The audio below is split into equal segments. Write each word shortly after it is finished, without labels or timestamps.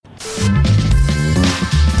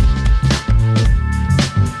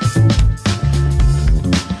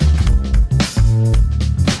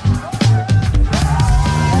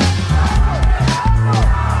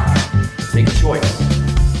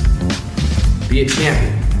be a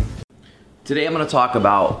champion. Today I'm going to talk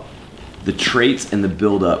about the traits and the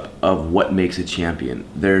buildup of what makes a champion.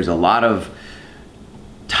 There's a lot of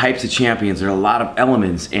types of champions, there are a lot of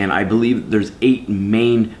elements, and I believe there's 8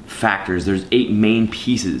 main factors, there's 8 main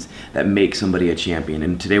pieces that make somebody a champion,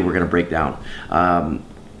 and today we're going to break down.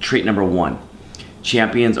 Trait number 1,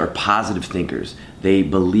 champions are positive thinkers. They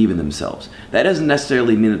believe in themselves. That doesn't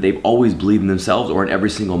necessarily mean that they've always believed in themselves or in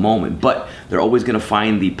every single moment, but they're always going to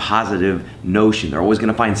find the positive notion. They're always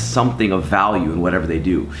going to find something of value in whatever they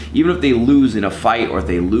do. Even if they lose in a fight or if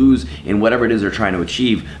they lose in whatever it is they're trying to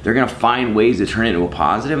achieve, they're going to find ways to turn it into a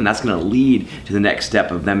positive, and that's going to lead to the next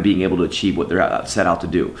step of them being able to achieve what they're set out to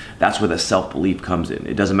do. That's where the self-belief comes in.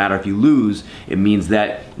 It doesn't matter if you lose. It means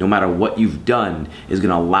that no matter what you've done is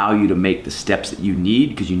going to allow you to make the steps that you need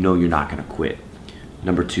because you know you're not going to quit.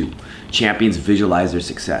 Number 2, champions visualize their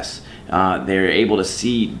success. They're able to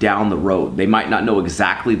see down the road. They might not know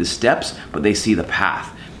exactly the steps, but they see the path.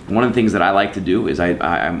 One of the things that I like to do is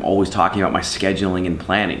I'm always talking about my scheduling and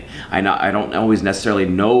planning. I don't always necessarily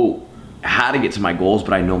know how to get to my goals,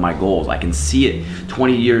 but I know my goals. I can see it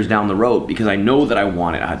 20 years down the road because I know that I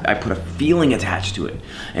want it. I put a feeling attached to it.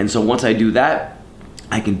 And so once I do that,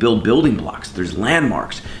 I can build building blocks. There's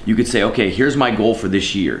landmarks. You could say, okay, here's my goal for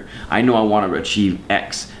this year. I know I want to achieve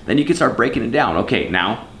X. Then you can start breaking it down. Okay,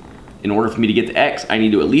 now, in order for me to get to X, I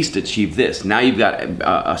need to at least achieve this. Now you've got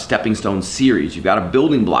a stepping stone series. You've got a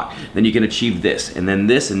building block. Then you can achieve this, and then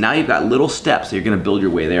this, and now you've got little steps. So you're going to build your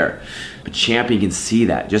way there. A champion can see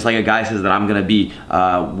that. Just like a guy says that I'm going to be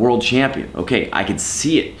world champion. Okay, I can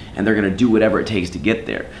see it, and they're going to do whatever it takes to get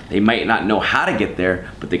there. They might not know how to get there,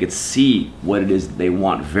 but they could see what it is they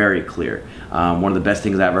want very clear. One of the best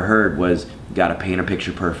things I ever heard was, you got to paint a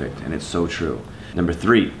picture perfect, and it's so true. Number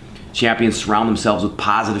 3, champions surround themselves with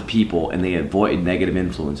positive people, and they avoid negative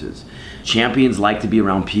influences. Champions like to be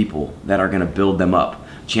around people that are going to build them up.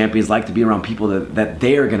 Champions like to be around people that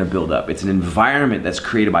they are going to build up. It's an environment that's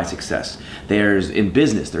created by success. In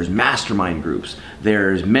business, there's mastermind groups,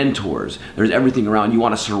 there's mentors, there's everything around. You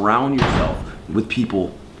want to surround yourself with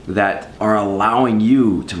people that are allowing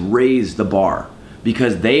you to raise the bar,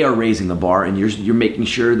 because they are raising the bar, and you're making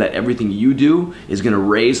sure that everything you do is going to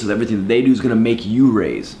raise, so that everything that they do is going to make you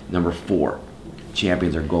raise. Number 4,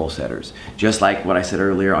 champions are goal setters. Just like what I said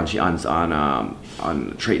earlier on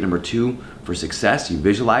trait number 2 for success, you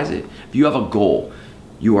visualize it. If you have a goal,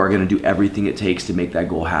 you are going to do everything it takes to make that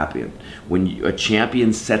goal happen. When a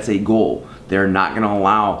champion sets a goal, they're not going to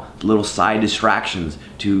allow little side distractions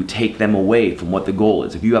to take them away from what the goal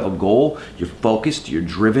is. If you have a goal, you're focused, you're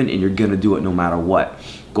driven, and you're going to do it no matter what.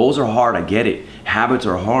 Goals are hard, I get it. Habits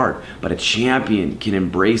are hard, but a champion can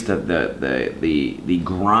embrace the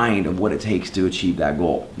grind of what it takes to achieve that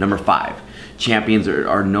goal. Number 5, champions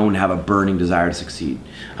are known to have a burning desire to succeed.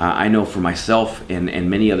 I know for myself and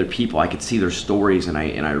many other people, I could see their stories, and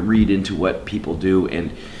I read into what people do,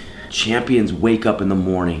 and champions wake up in the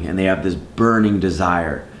morning and they have this burning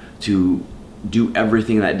desire to do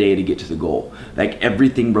everything that day to get to the goal. Like,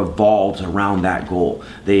 everything revolves around that goal.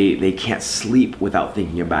 They can't sleep without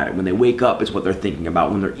thinking about it. When they wake up, it's what they're thinking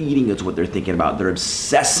about. When they're eating, it's what they're thinking about. They're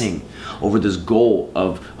obsessing over this goal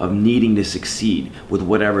of needing to succeed with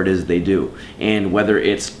whatever it is they do. And whether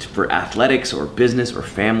it's for athletics or business or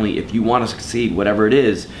family, if you want to succeed, whatever it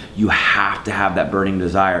is, you have to have that burning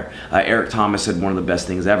desire. Eric Thomas said one of the best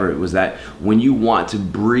things ever. It was that when you want to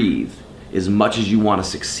breathe as much as you want to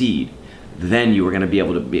succeed, then you are going to be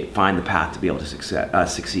able to find the path to be able to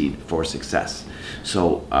succeed for success.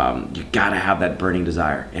 So you got to have that burning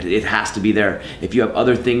desire. It has to be there. If you have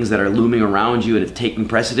other things that are looming around you and it's taking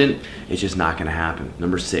precedent, it's just not going to happen.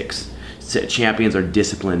 Number 6, champions are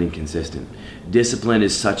disciplined and consistent. Discipline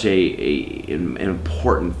is such an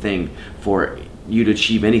important thing for you to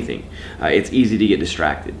achieve anything. It's easy to get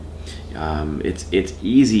distracted. It's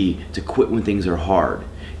easy to quit when things are hard.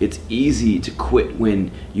 It's easy to quit when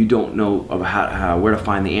you don't know where to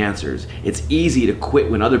find the answers. It's easy to quit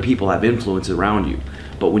when other people have influence around you.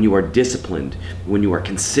 But when you are disciplined, when you are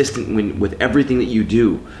consistent with everything that you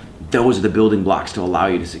do, those are the building blocks to allow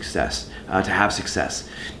you to have success.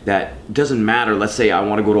 That doesn't matter. Let's say I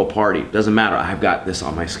want to go to a party. Doesn't matter. I've got this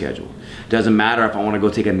on my schedule. Doesn't matter if I want to go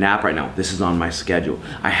take a nap right now. This is on my schedule.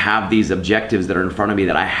 I have these objectives that are in front of me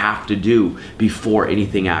that I have to do before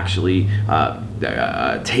anything actually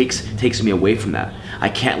takes me away from that. I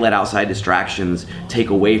can't let outside distractions take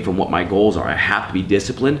away from what my goals are. I have to be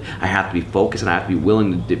disciplined. I have to be focused, and I have to be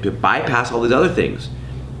willing to bypass all these other things.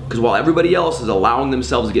 Because while everybody else is allowing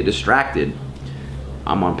themselves to get distracted,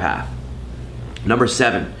 I'm on path. Number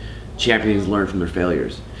 7, champions learn from their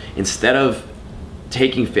failures. Instead of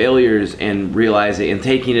taking failures and realizing and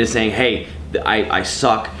taking it as saying, hey, I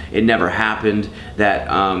suck, it never happened, that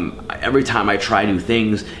every time I try new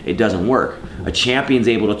things, it doesn't work. A champion's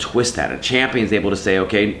able to twist that. A champion's able to say,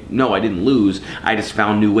 okay, no, I didn't lose, I just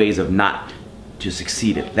found new ways of not to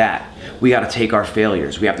succeed at that. We got to take our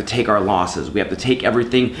failures, we have to take our losses, we have to take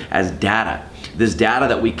everything as data. This data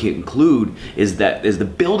that we can include is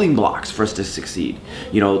the building blocks for us to succeed.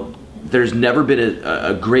 There's never been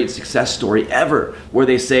a great success story ever where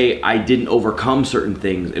they say, I didn't overcome certain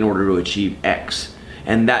things in order to achieve X.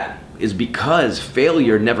 And that is because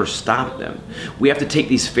failure never stopped them. We have to take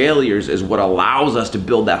these failures as what allows us to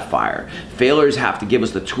build that fire. Failures have to give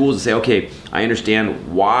us the tools to say, okay, I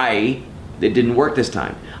understand why it didn't work this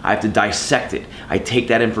time. I have to dissect it. I take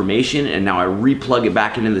that information and now I replug it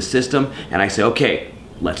back into the system and I say, okay,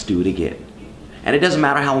 let's do it again. And it doesn't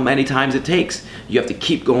matter how many times it takes. You have to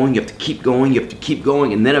keep going, you have to keep going, you have to keep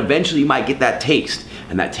going, and then eventually you might get that taste.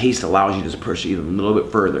 And that taste allows you to push even a little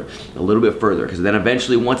bit further, because then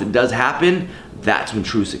eventually once it does happen, that's when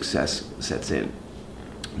true success sets in.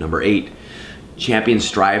 Number 8, champions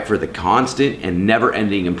strive for the constant and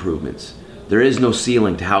never-ending improvements. There is no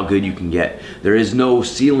ceiling to how good you can get. There is no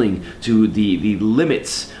ceiling to the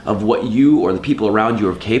limits of what you or the people around you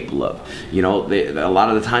are capable of. A lot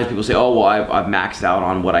of the times people say, oh, well, I've maxed out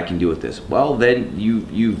on what I can do with this. Well, then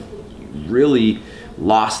you've really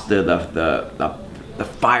lost the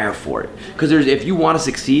fire for it. Because if you want to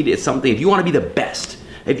succeed, it's something, if you want to be the best,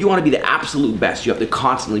 if you want to be the absolute best, you have to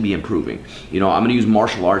constantly be improving. I'm going to use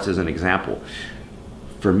martial arts as an example.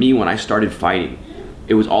 For me, when I started fighting,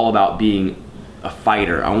 it was all about being a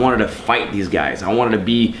fighter. I wanted to fight these guys. I wanted to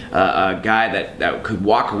be a guy that could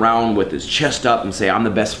walk around with his chest up and say, I'm the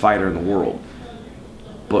best fighter in the world.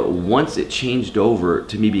 But once it changed over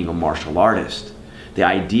to me being a martial artist, the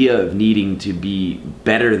idea of needing to be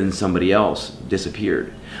better than somebody else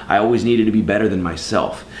disappeared. I always needed to be better than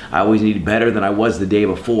myself. I always needed better than I was the day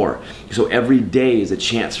before. So every day is a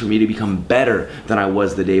chance for me to become better than I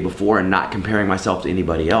was the day before and not comparing myself to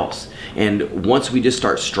anybody else. And once we just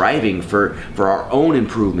start striving for our own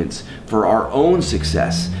improvements, for our own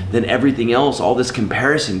success, then everything else, all this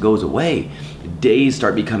comparison goes away. Days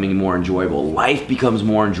start becoming more enjoyable. Life becomes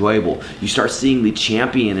more enjoyable. You start seeing the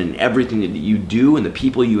champion in everything that you do and the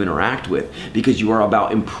people you interact with, because you are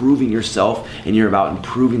about improving yourself and you're about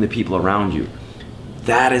improving the people around you.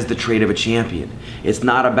 That is the trait of a champion. It's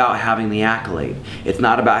not about having the accolade. It's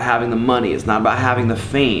not about having the money. It's not about having the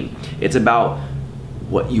fame. It's about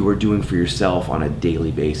what you are doing for yourself on a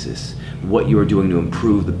daily basis, what you are doing to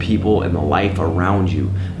improve the people and the life around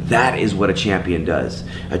you. That is what a champion does.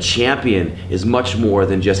 A champion is much more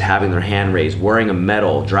than just having their hand raised, wearing a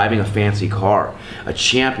medal, driving a fancy car. A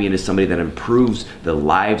champion is somebody that improves the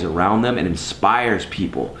lives around them and inspires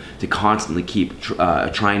people to constantly keep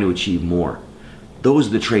trying to achieve more. Those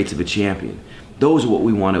are the traits of a champion. Those are what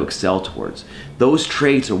we want to excel towards. Those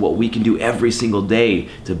traits are what we can do every single day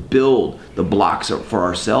to build the blocks for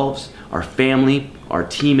ourselves, our family, our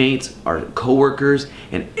teammates, our coworkers,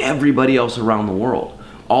 and everybody else around the world.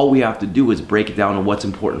 All we have to do is break it down to what's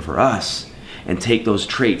important for us and take those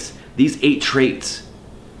traits, these 8 traits,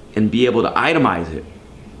 and be able to itemize it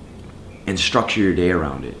and structure your day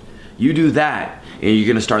around it. You do that, and you're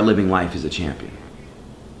gonna start living life as a champion.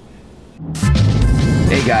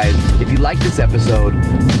 Hey guys, if you like this episode,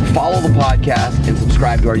 follow the podcast and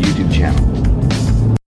subscribe to our YouTube channel.